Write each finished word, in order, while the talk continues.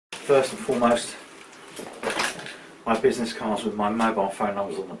first and foremost, my business cards with my mobile phone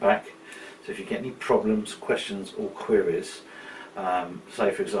numbers on the back. So if you get any problems, questions or queries,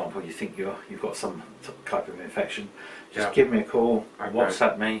 say for example you think you've got some type of infection, just give me a call,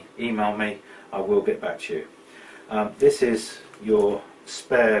 WhatsApp me, email me, I will get back to you. This is your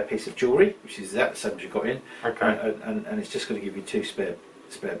spare piece of jewellery, which is that same as you got in, and it's just going to give you 2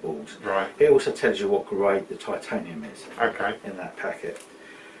 spare balls. Right. It also tells you what grade the titanium is in that packet.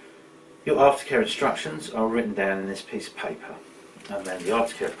 Your aftercare instructions are written down in this piece of paper, and then the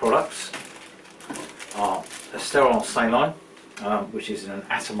aftercare products are a sterile saline, which is an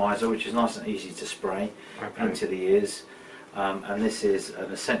atomizer, which is nice and easy to spray into the ears, and this is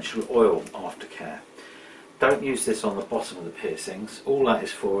an essential oil aftercare. Don't use this on the bottom of the piercings. All that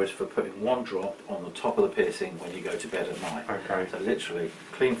is for putting 1 drop on the top of the piercing when you go to bed at night. So literally,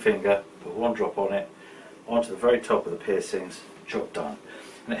 clean finger, put 1 drop on it, onto the very top of the piercings, job done.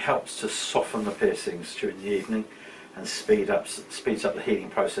 And it helps to soften the piercings during the evening and speeds up the healing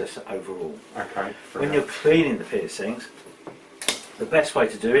process overall. When you're cleaning the piercings, the best way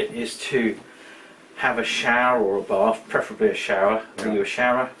to do it is to have a shower or a bath, preferably a shower. Are you a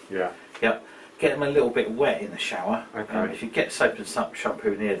shower? Yeah. Yep. Get them a little bit wet in the shower. If you get soap and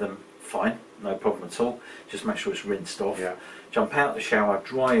shampoo near them, fine, no problem at all. Just make sure it's rinsed off. Jump out the shower,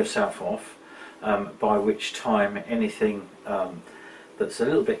 dry yourself off, by which time anything that's a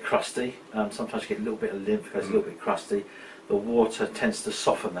little bit crusty, sometimes you get a little bit of lymph, goes a little bit crusty, the water tends to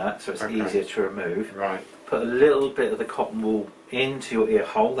soften that, so it's easier to remove. Put a little bit of the cotton wool into your ear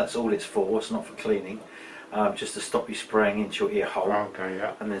hole, that's all it's for, it's not for cleaning. Just to stop you spraying into your ear hole,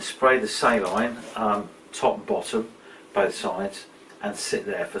 and then spray the saline top and bottom, both sides, and sit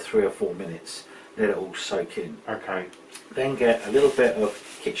there for 3 or 4 minutes. Let it all soak in. Then get a little bit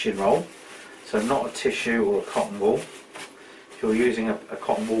of kitchen roll, so not a tissue or a cotton wool. If you're using a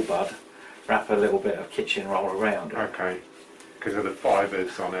cotton wool bud, wrap a little bit of kitchen roll around it. Because of the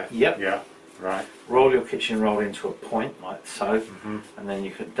fibres on it. Roll your kitchen roll into a point like so, and then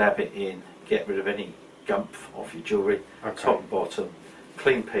you can dab it in, get rid of any gumph off your jewellery, top and bottom,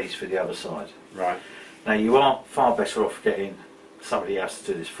 clean piece for the other side. Now you are far better off getting somebody else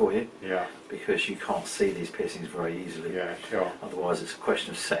to do this for you, because you can't see these piercings very easily. Otherwise it's a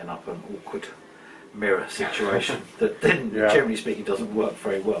question of setting up an awkward mirror situation that then, generally speaking, doesn't work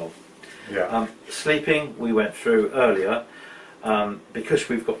very well. Sleeping, we went through earlier, because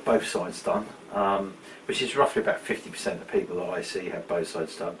we've got both sides done, which is roughly about 50% of people that I see have both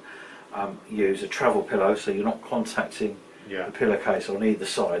sides done. Use a travel pillow, so you're not contacting the pillowcase on either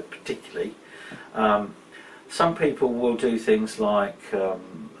side particularly. Some people will do things like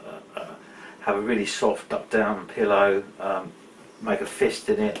have a really soft duck down pillow, make a fist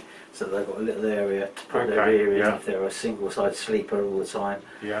in it, so they've got a little area to put their ear in if they're a single side sleeper all the time.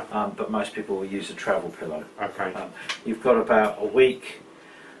 But most people will use a travel pillow. You've got about a week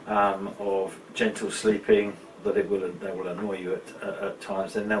of gentle sleeping, that they will annoy you at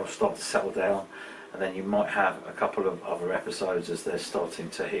times, then they'll start to settle down, and then you might have a couple of other episodes as they're starting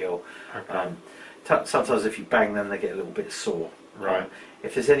to heal. Sometimes if you bang them, they get a little bit sore.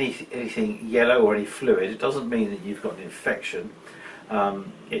 If there's anything yellow or any fluid, it doesn't mean that you've got an infection.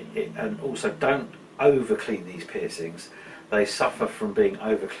 And also, don't over clean these piercings. They suffer from being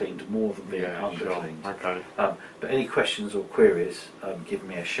over cleaned more than being under cleaned. But any questions or queries, give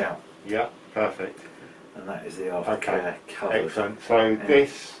me a shout. Perfect. And that is the aftercare covered. Excellent. So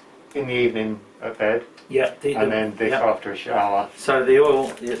this in the evening at bed, and then this after a shower. So the oil,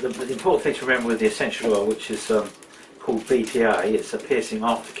 the important thing to remember with the essential oil, which is called BPA, it's a piercing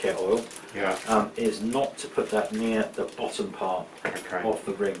aftercare oil, is not to put that near the bottom part of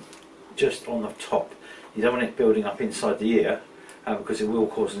the ring, just on the top. You don't want it building up inside the ear, because it will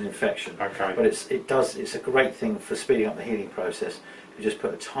cause an infection. But it's a great thing for speeding up the healing process. You just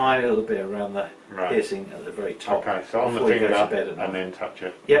put a tiny little bit around the piercing at the very top. So on the finger and then touch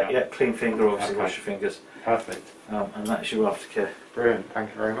it. Clean finger, obviously wash your fingers. Perfect. And that's your aftercare. Brilliant, thank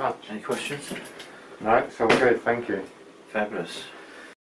you very much. Any questions? No, it's all good, thank you. Fabulous.